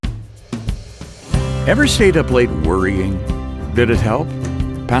Ever stayed up late worrying? Did it help?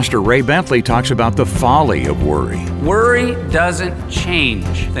 Pastor Ray Bentley talks about the folly of worry. Worry doesn't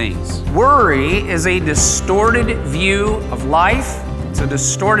change things. Worry is a distorted view of life. It's a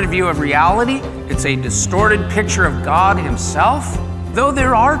distorted view of reality. It's a distorted picture of God Himself. Though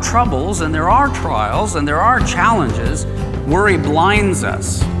there are troubles and there are trials and there are challenges, worry blinds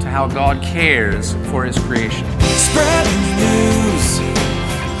us to how God cares for His creation. Spreading the news,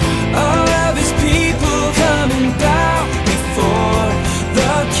 all of His people coming down before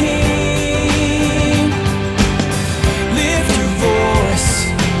the King. Lift your voice,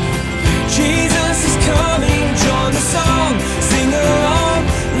 Jesus is coming. Join the song, sing along,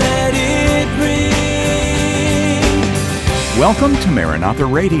 let it ring. Welcome to Maranatha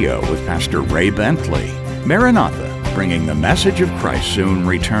Radio with Pastor Ray Bentley. Maranatha, bringing the message of Christ's soon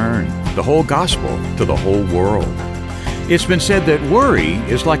return, the whole gospel to the whole world. It's been said that worry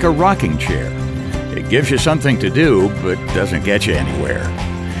is like a rocking chair. It gives you something to do, but doesn't get you anywhere.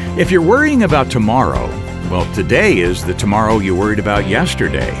 If you're worrying about tomorrow, well, today is the tomorrow you worried about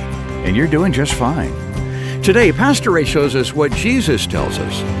yesterday, and you're doing just fine. Today, Pastor Ray shows us what Jesus tells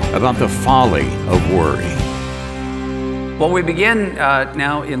us about the folly of worry. Well, we begin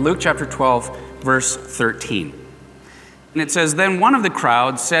now in Luke chapter 12, verse 13. And it says, "Then one of the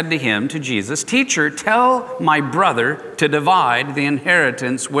crowd said to him," to Jesus, "Teacher, tell my brother to divide the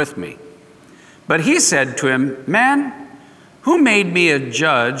inheritance with me." But he said to him, "Man, who made me a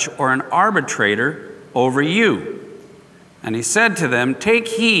judge or an arbitrator over you?" And he said to them, "Take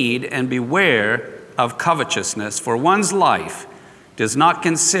heed and beware of covetousness, for one's life does not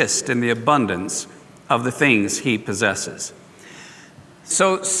consist in the abundance of the things he possesses."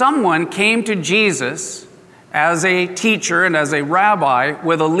 So someone came to Jesus as a teacher and as a rabbi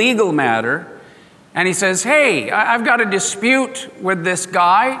with a legal matter, and he says, "Hey, I've got a dispute with this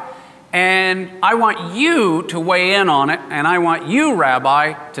guy, and I want you to weigh in on it, and I want you,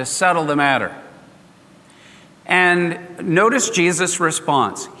 Rabbi, to settle the matter." And notice Jesus'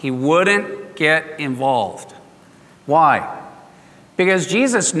 response. He wouldn't get involved. Why? Because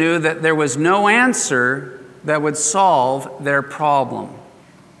Jesus knew that there was no answer that would solve their problem.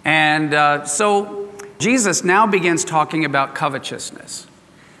 And so Jesus now begins talking about covetousness.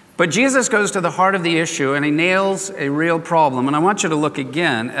 But Jesus goes to the heart of the issue and he nails a real problem. And I want you to look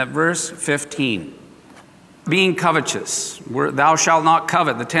again at verse 15. Being covetous, thou shalt not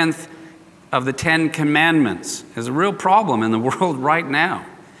covet, the 10th of the 10 commandments, is a real problem in the world right now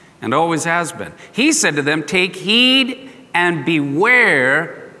and always has been. He said to them, "Take heed and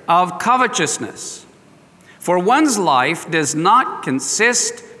beware of covetousness. For one's life does not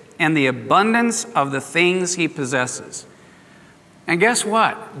consist in the abundance of the things he possesses." And guess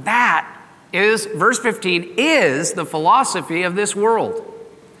what? That is, verse 15, is the philosophy of this world.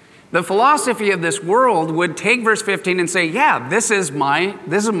 The philosophy of this world would take verse 15 and say, yeah, this is my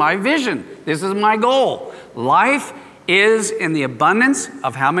vision. This is my goal. Life is in the abundance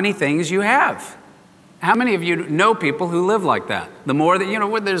of how many things you have. How many of you know people who live like that? The more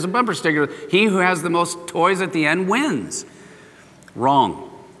that, there's a bumper sticker, he who has the most toys at the end wins. Wrong.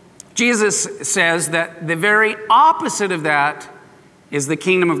 Jesus says that the very opposite of that is the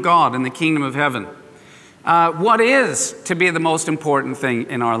kingdom of God and the kingdom of heaven. What is to be the most important thing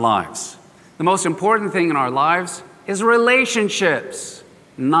in our lives? The most important thing in our lives is relationships,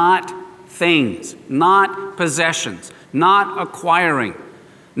 not things, not possessions, not acquiring,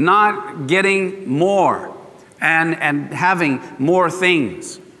 not getting more and having more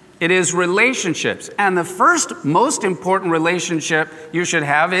things. It is relationships. And the first most important relationship you should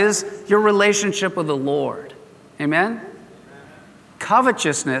have is your relationship with the Lord. Amen?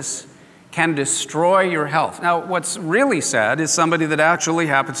 Covetousness can destroy your health. Now, what's really sad is somebody that actually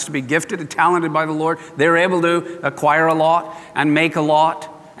happens to be gifted and talented by the Lord. They're able to acquire a lot and make a lot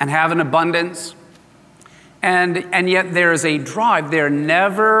and have an abundance. And yet there is a drive. They're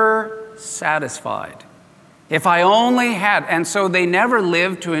never satisfied. If I only had, and so they never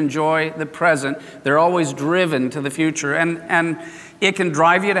live to enjoy the present. They're always driven to the future. And it can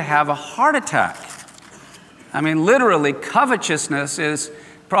drive you to have a heart attack. I mean, literally, covetousness is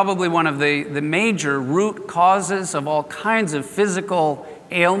probably one of the major root causes of all kinds of physical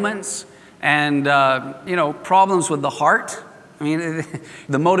ailments and, problems with the heart. I mean,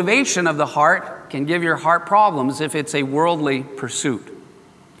 the motivation of the heart can give your heart problems if it's a worldly pursuit.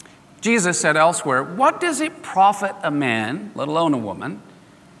 Jesus said elsewhere, "What does it profit a man, let alone a woman,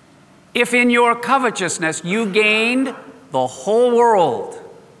 if in your covetousness you gained the whole world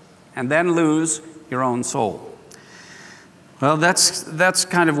and then lose your own soul?" Well, that's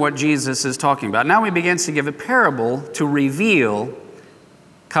kind of what Jesus is talking about. Now he begins to give a parable to reveal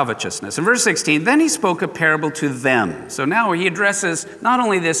covetousness. In verse 16, then he spoke a parable to them. So now he addresses not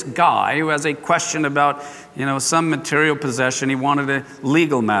only this guy who has a question about, some material possession. He wanted a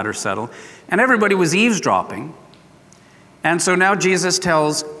legal matter settled. And everybody was eavesdropping. And so now Jesus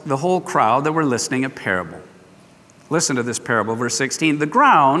tells the whole crowd that were listening a parable. Listen to this parable, verse 16. The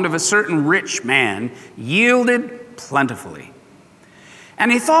ground of a certain rich man yielded plentifully.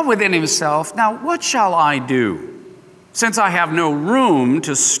 And he thought within himself, now what shall I do, since I have no room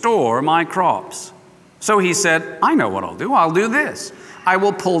to store my crops? So he said, I know what I'll do. I'll do this. I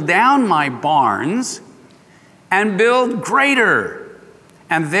will pull down my barns and build greater,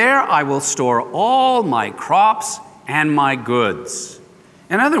 and there I will store all my crops and my goods.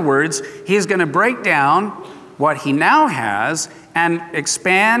 In other words, he's going to break down what he now has and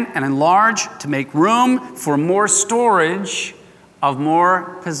expand and enlarge to make room for more storage of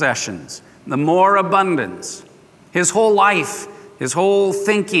more possessions, the more abundance. His whole life, his whole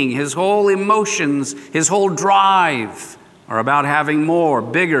thinking, his whole emotions, his whole drive are about having more,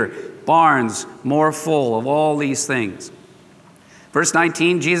 bigger barns, more full of all these things. Verse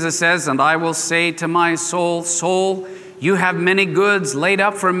 19, Jesus says, and I will say to my soul, soul, you have many goods laid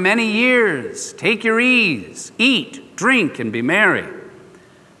up for many years. Take your ease, eat, drink, and be merry.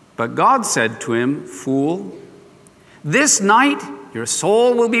 But God said to him, fool, this night your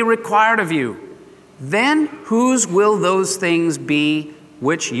soul will be required of you. Then whose will those things be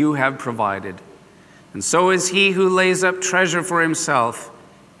which you have provided? And so is he who lays up treasure for himself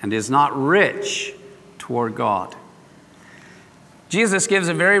and is not rich toward God. Jesus gives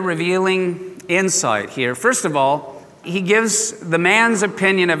a very revealing insight here. First of all, he gives the man's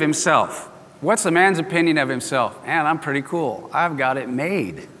opinion of himself. What's the man's opinion of himself? Man, I'm pretty cool. I've got it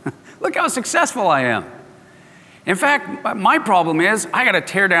made. Look how successful I am. In fact, my problem is I got to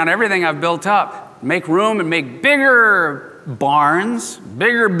tear down everything I've built up, make room and make bigger barns,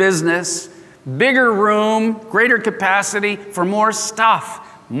 bigger business, bigger room, greater capacity for more stuff,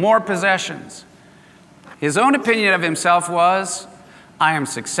 more possessions. His own opinion of himself was, I am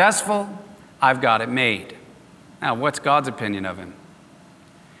successful, I've got it made. Now, what's God's opinion of him?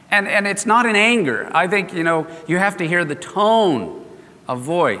 And it's not in anger. I think, you have to hear the tone of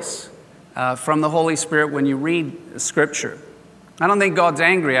voice from the Holy Spirit when you read Scripture. I don't think God's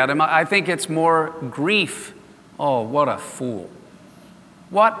angry at him. I think it's more grief. Oh, what a fool.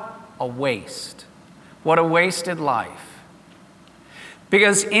 What a waste. What a wasted life.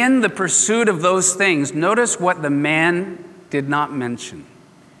 Because in the pursuit of those things, notice what the man did not mention.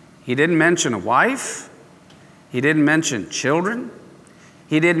 He didn't mention a wife. He didn't mention children.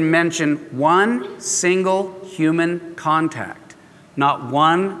 He didn't mention one single human contact. Not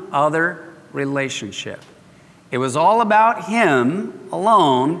one other relationship. It was all about him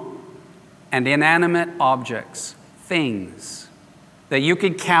alone and inanimate objects, things that you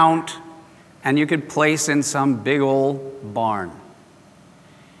could count and you could place in some big old barn.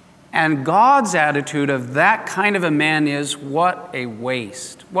 And God's attitude of that kind of a man is, what a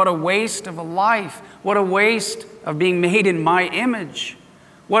waste. What a waste of a life. What a waste of being made in my image.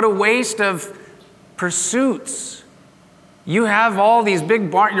 What a waste of pursuits. You have all these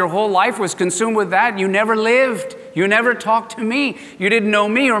big barns. Your whole life was consumed with that. You never lived. You never talked to me. You didn't know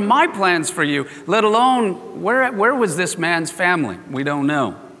me or my plans for you, let alone where was this man's family? We don't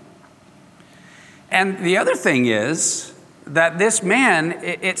know. And the other thing is that this man,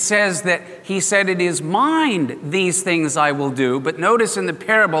 it says that he said, it is mine, these things I will do. But notice in the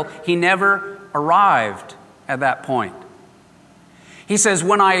parable, he never arrived at that point. He says,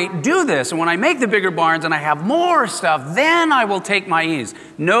 when I do this and when I make the bigger barns and I have more stuff, then I will take my ease.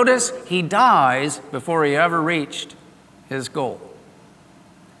 Notice he dies before he ever reached his goal.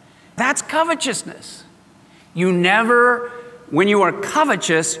 That's covetousness. When you are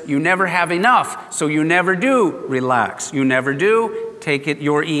covetous, you never have enough. So you never do relax. You never do take it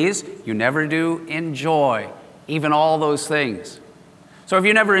your ease. You never do enjoy even all those things. So if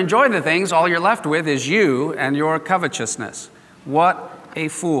you never enjoy the things, all you're left with is you and your covetousness. What a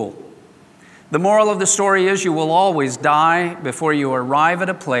fool. The moral of the story is you will always die before you arrive at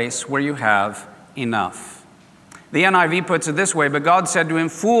a place where you have enough. The NIV puts it this way, but God said to him,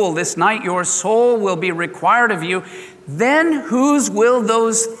 fool, this night your soul will be required of you. Then whose will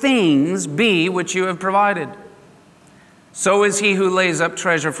those things be which you have provided? So is he who lays up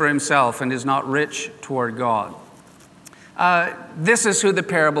treasure for himself and is not rich toward God. This is who the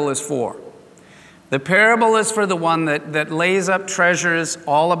parable is for. The parable is for the one that lays up treasures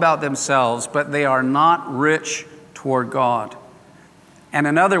all about themselves, but they are not rich toward God. And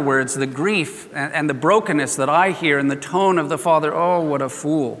in other words, the grief and the brokenness that I hear in the tone of the father, oh, what a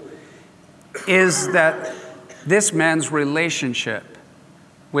fool, is that this man's relationship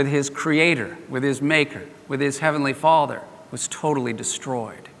with his Creator, with his Maker, with his Heavenly Father, was totally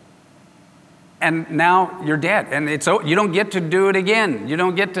destroyed. And now you're dead, and you don't get to do it again. You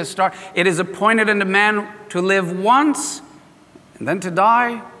don't get to start. It is appointed unto man to live once, and then to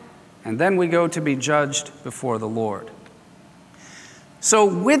die, and then we go to be judged before the Lord. So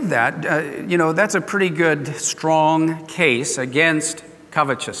with that, that's a pretty good, strong case against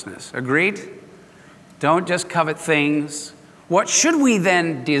covetousness. Agreed? Don't just covet things. What should we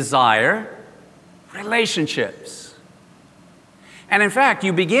then desire? Relationships. And in fact,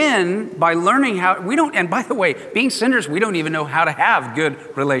 you begin by learning and by the way, being sinners, we don't even know how to have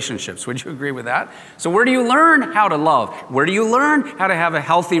good relationships. Would you agree with that? So where do you learn how to love? Where do you learn how to have a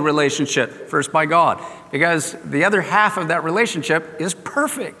healthy relationship? First by God. Because the other half of that relationship is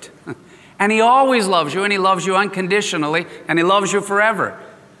perfect. And he always loves you, and he loves you unconditionally, and he loves you forever.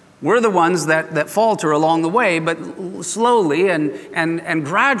 We're the ones that falter along the way, but slowly and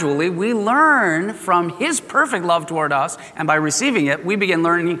gradually we learn from his perfect love toward us, and by receiving it, we begin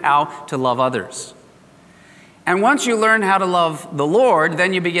learning how to love others. And once you learn how to love the Lord,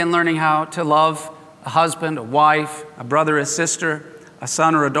 then you begin learning how to love a husband, a wife, a brother, a sister, a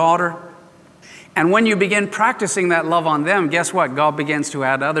son or a daughter. And when you begin practicing that love on them, guess what? God begins to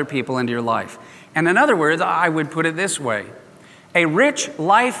add other people into your life. And in other words, I would put it this way. A rich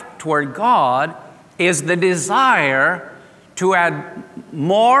life toward God is the desire to add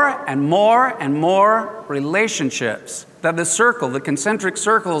more and more and more relationships. That the concentric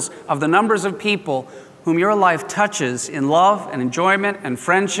circles of the numbers of people whom your life touches in love and enjoyment and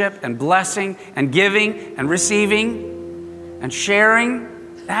friendship and blessing and giving and receiving and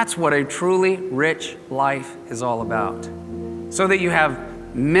sharing, that's what a truly rich life is all about. So that you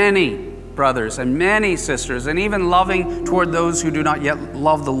have many brothers and many sisters, and even loving toward those who do not yet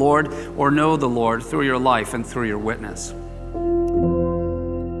love the Lord or know the Lord through your life and through your witness.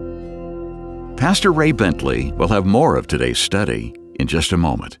 Pastor Ray Bentley will have more of today's study in just a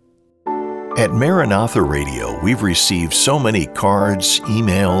moment. At Maranatha Radio, we've received so many cards,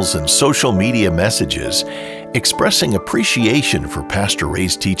 emails, and social media messages expressing appreciation for Pastor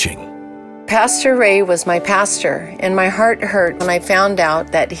Ray's teaching. Pastor Ray was my pastor, and my heart hurt when I found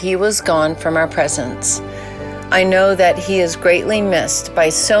out that he was gone from our presence. I know that he is greatly missed by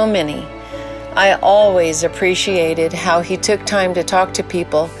so many. I always appreciated how he took time to talk to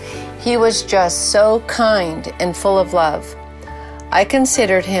people. He was just so kind and full of love. I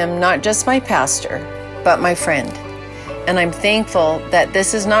considered him not just my pastor, but my friend. And I'm thankful that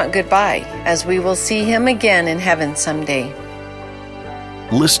this is not goodbye, as we will see him again in heaven someday.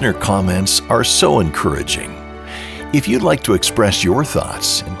 Listener comments are so encouraging. If you'd like to express your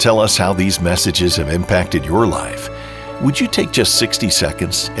thoughts and tell us how these messages have impacted your life, would you take just 60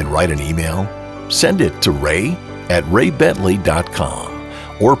 seconds and write an email? Send it to ray@raybentley.com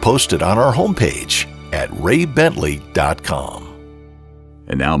or post it on our homepage at raybentley.com.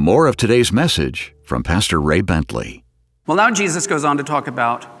 And now more of today's message from Pastor Ray Bentley. Well, now Jesus goes on to talk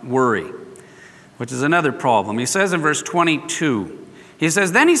about worry, which is another problem. He says in verse 22, he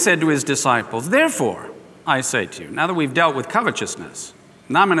says, "Then he said to his disciples, 'Therefore, I say to you,'" now that we've dealt with covetousness,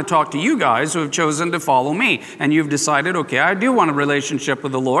 now I'm going to talk to you guys who have chosen to follow me. And you've decided, okay, I do want a relationship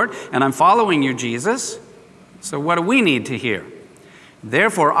with the Lord, and I'm following you, Jesus. So what do we need to hear?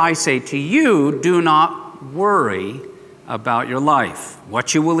 "Therefore, I say to you, do not worry about your life,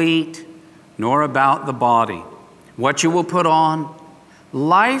 what you will eat, nor about the body, what you will put on.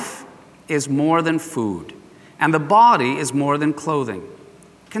 Life is more than food, and the body is more than clothing.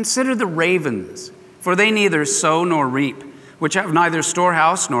 Consider the ravens, for they neither sow nor reap, which have neither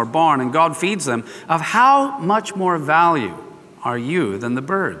storehouse nor barn, and God feeds them. Of how much more value are you than the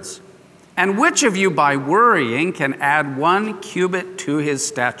birds? And which of you by worrying can add 1 cubit to his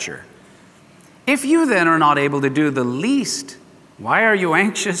stature? If you then are not able to do the least, why are you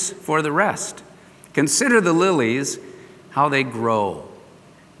anxious for the rest? Consider the lilies, how they grow.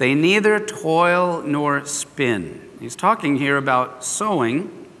 They neither toil nor spin." He's talking here about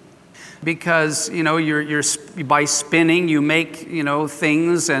sowing because, you're by spinning, you make,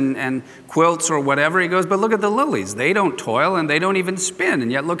 things and quilts or whatever. He goes, but look at the lilies. They don't toil and they don't even spin.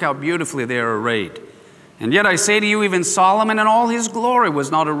 And yet look how beautifully they are arrayed. And yet I say to you, even Solomon in all his glory was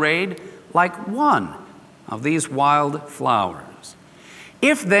not arrayed like one of these wild flowers.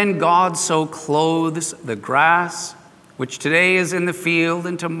 If then God so clothes the grass, which today is in the field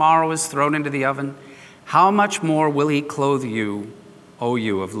and tomorrow is thrown into the oven, how much more will he clothe you, O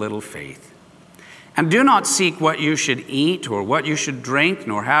you of little faith? And do not seek what you should eat or what you should drink,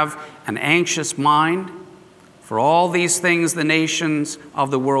 nor have an anxious mind. For all these things the nations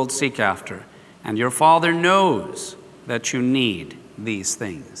of the world seek after, and your Father knows that you need these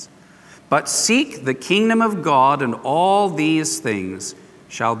things. But seek the kingdom of God, and all these things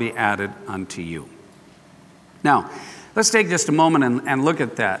shall be added unto you. Now, let's take just a moment and look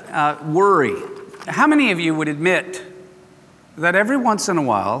at that. Worry. How many of you would admit that every once in a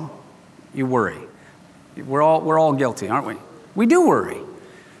while you worry? We're all guilty, aren't we? We do worry.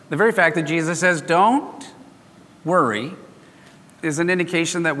 The very fact that Jesus says, don't worry, is an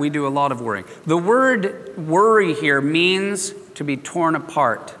indication that we do a lot of worrying. The word worry here means to be torn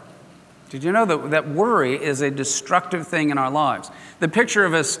apart. Did you know that worry is a destructive thing in our lives? The picture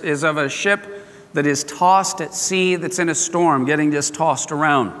of us is of a ship that is tossed at sea, that's in a storm, getting just tossed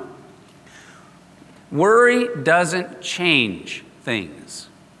around. Worry doesn't change things.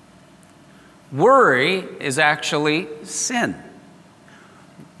 Worry is actually sin.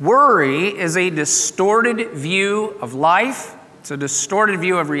 Worry is a distorted view of life. It's a distorted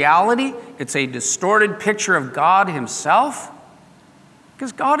view of reality. It's a distorted picture of God himself.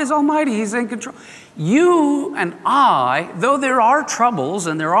 Because God is almighty. He's in control. You and I, though there are troubles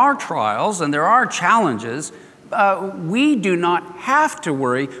and there are trials and there are challenges, we do not have to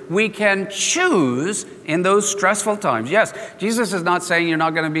worry. We can choose in those stressful times. Yes, Jesus is not saying you're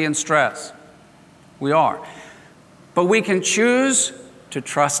not going to be in stress. We are. But we can choose to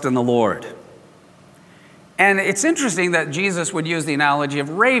trust in the Lord. And it's interesting that Jesus would use the analogy of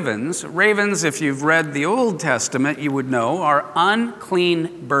ravens. Ravens, if you've read the Old Testament, you would know, are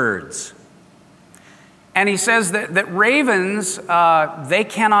unclean birds. And he says that ravens, they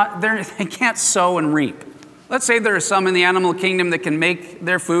can't sow and reap. Let's say there are some in the animal kingdom that can make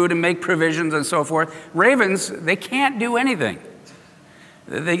their food and make provisions and so forth. Ravens, they can't do anything.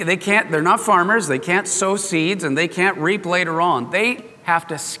 They can't, they're not farmers, they can't sow seeds, and they can't reap later on. They have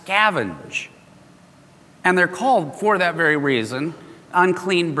to scavenge. And they're called, for that very reason,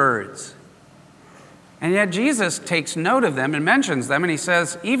 unclean birds. And yet Jesus takes note of them and mentions them, and he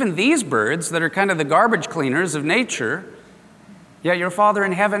says, even these birds that are kind of the garbage cleaners of nature, yet your Father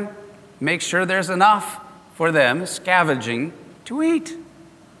in heaven makes sure there's enough for them scavenging to eat.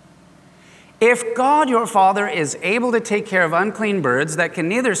 If God, your Father, is able to take care of unclean birds that can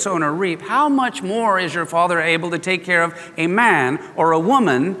neither sow nor reap, how much more is your Father able to take care of a man or a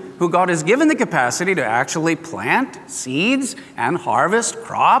woman who God has given the capacity to actually plant seeds and harvest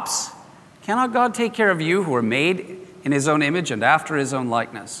crops? Cannot God take care of you who are made in his own image and after his own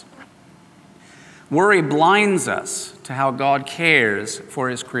likeness? Worry blinds us to how God cares for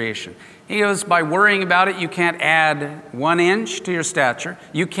his creation. He goes, by worrying about it, you can't add 1 inch to your stature.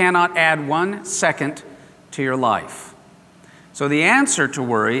 You cannot add 1 second to your life. So the answer to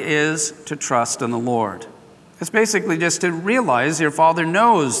worry is to trust in the Lord. It's basically just to realize your Father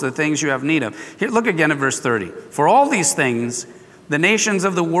knows the things you have need of. Here, look again at verse 30. For all these things the nations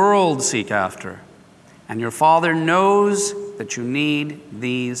of the world seek after, and your Father knows that you need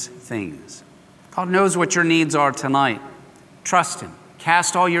these things. God knows what your needs are tonight. Trust him.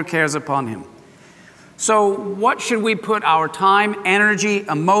 Cast all your cares upon him. So what should we put our time, energy,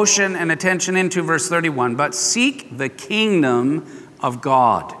 emotion, and attention into? Verse 31, but seek the kingdom of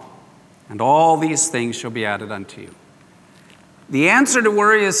God, and all these things shall be added unto you. The answer to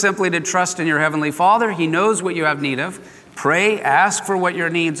worry is simply to trust in your heavenly Father. He knows what you have need of. Pray, ask for what your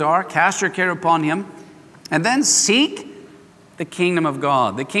needs are, cast your care upon him, and then seek the kingdom of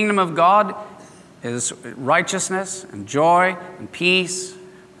God. The kingdom of God is righteousness and joy and peace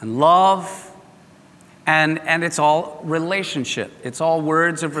and love, and it's all relationship. It's all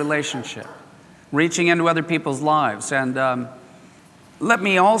words of relationship, reaching into other people's lives. And let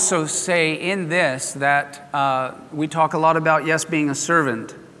me also say in this that we talk a lot about, yes, being a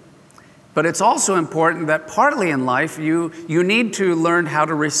servant, but it's also important that partly in life you need to learn how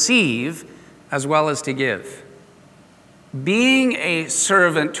to receive as well as to give. Being a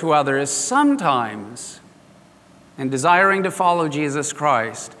servant to others sometimes, and desiring to follow Jesus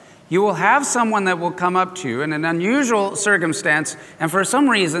Christ, you will have someone that will come up to you in an unusual circumstance, and for some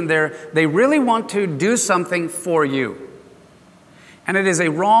reason they really want to do something for you. And it is a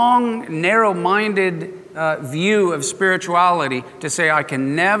wrong, narrow-minded view of spirituality to say, I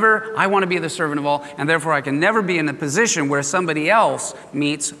want to be the servant of all, and therefore I can never be in a position where somebody else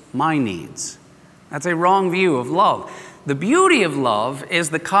meets my needs. That's a wrong view of love. The beauty of love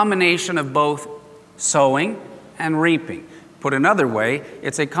is the combination of both sowing and reaping. Put another way,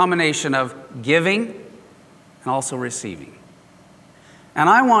 it's a combination of giving and also receiving. And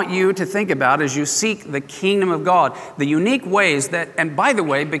I want you to think about, as you seek the kingdom of God, the unique ways that, and by the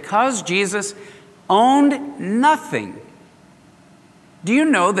way, because Jesus owned nothing, do you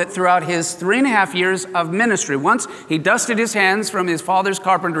know that throughout his 3.5 years of ministry, once he dusted his hands from his father's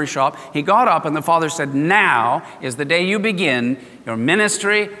carpentry shop, he got up and the Father said, now is the day you begin your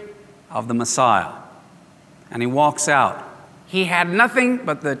ministry of the Messiah. And he walks out. He had nothing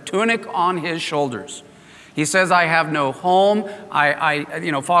but the tunic on his shoulders. He says, I have no home.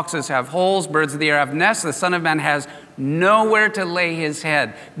 Foxes have holes, birds of the air have nests. The Son of Man has nowhere to lay his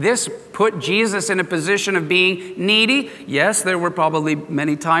head. This put Jesus in a position of being needy. Yes, there were probably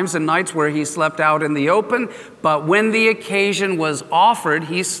many times and nights where he slept out in the open, but when the occasion was offered,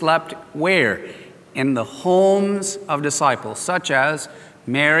 he slept where? In the homes of disciples, such as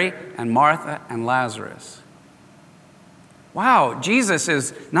Mary and Martha and Lazarus. Wow, Jesus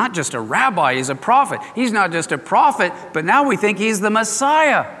is not just a rabbi, he's a prophet. He's not just a prophet, but now we think he's the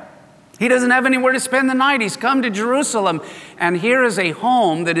Messiah. He doesn't have anywhere to spend the night. He's come to Jerusalem, and here is a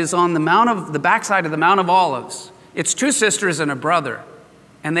home that is on the backside of the Mount of Olives. It's two sisters and a brother.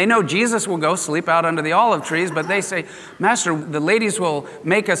 And they know Jesus will go sleep out under the olive trees, but they say, Master, the ladies will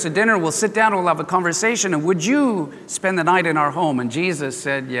make us a dinner, we'll sit down, we'll have a conversation, and would you spend the night in our home? And Jesus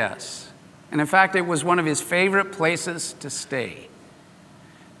said yes. And in fact, it was one of his favorite places to stay.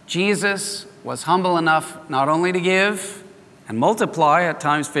 Jesus was humble enough not only to give and multiply, at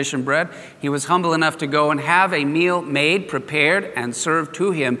times fish and bread, he was humble enough to go and have a meal made, prepared, and served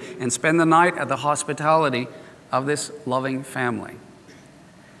to him, and spend the night at the hospitality of this loving family.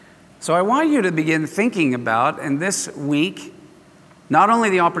 So I want you to begin thinking about, in this week, not only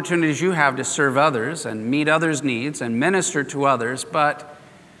the opportunities you have to serve others and meet others' needs and minister to others, but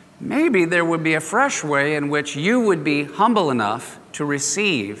maybe there would be a fresh way in which you would be humble enough to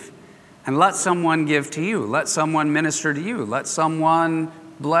receive and let someone give to you, let someone minister to you, let someone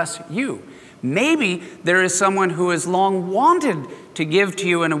bless you. Maybe there is someone who has long wanted to give to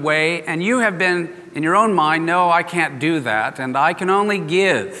you in a way, and you have been, in your own mind, no, I can't do that, and I can only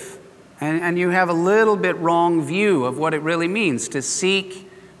give. And you have a little bit wrong view of what it really means to seek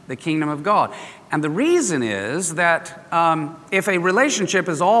the kingdom of God. And the reason is that if a relationship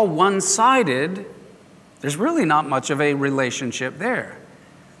is all one-sided, there's really not much of a relationship there.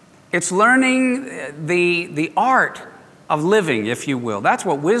 It's learning the art of living, if you will. That's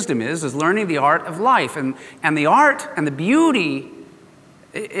what wisdom is learning the art of life. And the art and the beauty,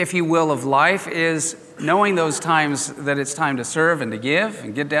 if you will, of life is knowing those times that it's time to serve and to give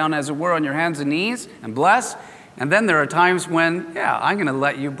and get down, as it were, on your hands and knees and bless. And then there are times when, I'm going to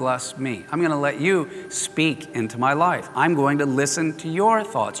let you bless me. I'm going to let you speak into my life. I'm going to listen to your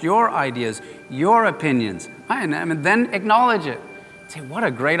thoughts, your ideas, your opinions, and then acknowledge it. Say, what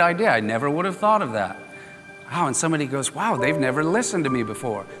a great idea. I never would have thought of that. Wow, and somebody goes, wow, they've never listened to me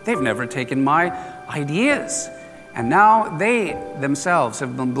before. They've never taken my ideas. And now they themselves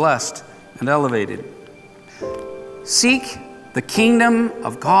have been blessed and elevated. Seek the kingdom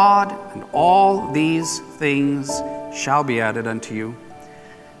of God, and all these things shall be added unto you.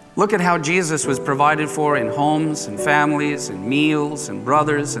 Look at how Jesus was provided for in homes and families and meals and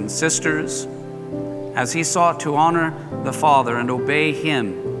brothers and sisters. As he sought to honor the Father and obey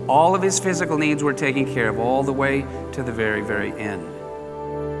him, all of his physical needs were taken care of all the way to the very, very end.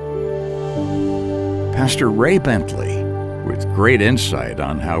 Pastor Ray Bentley, with great insight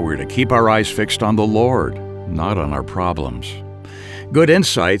on how we're to keep our eyes fixed on the Lord, not on our problems. Good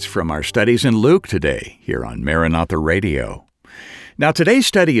insights from our studies in Luke today, here on Maranatha Radio. Now, today's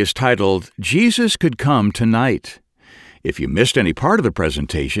study is titled, Jesus Could Come Tonight. If you missed any part of the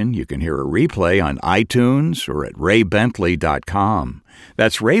presentation, you can hear a replay on iTunes or at raybentley.com.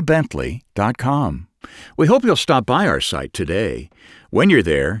 That's raybentley.com. We hope you'll stop by our site today. When you're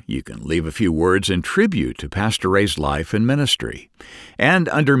there, you can leave a few words in tribute to Pastor Ray's life and ministry. And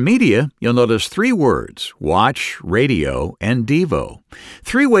under Media, you'll notice 3 words, Watch, Radio, and Devo.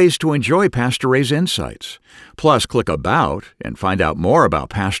 3 ways to enjoy Pastor Ray's insights. Plus, click About and find out more about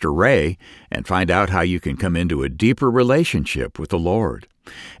Pastor Ray and find out how you can come into a deeper relationship with the Lord.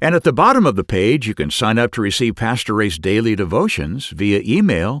 And at the bottom of the page, you can sign up to receive Pastor Ray's daily devotions via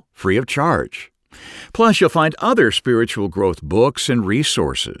email, free of charge. Plus, you'll find other spiritual growth books and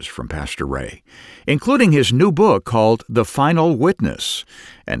resources from Pastor Ray, including his new book called The Final Witness,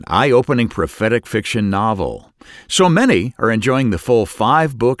 an eye-opening prophetic fiction novel. So many are enjoying the full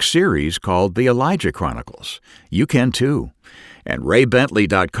 5-book series called The Elijah Chronicles. You can too. And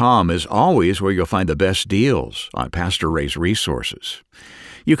raybentley.com is always where you'll find the best deals on Pastor Ray's resources.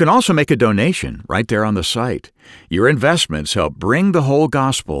 You can also make a donation right there on the site. Your investments help bring the whole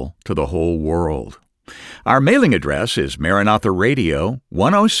gospel to the whole world. Our mailing address is Maranatha Radio,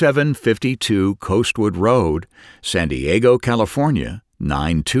 10752 Coastwood Road, San Diego, California,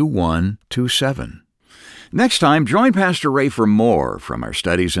 92127. Next time, join Pastor Ray for more from our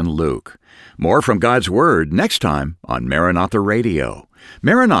studies in Luke. More from God's Word next time on Maranatha Radio.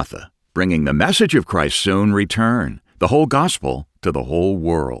 Maranatha, bringing the message of Christ's soon return, the whole gospel to the whole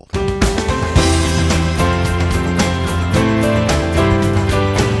world.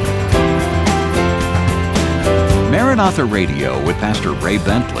 Maranatha Radio with Pastor Ray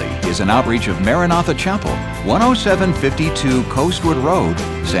Bentley is an outreach of Maranatha Chapel, 10752 Coastwood Road,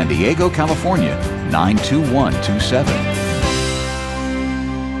 San Diego, California, 92127.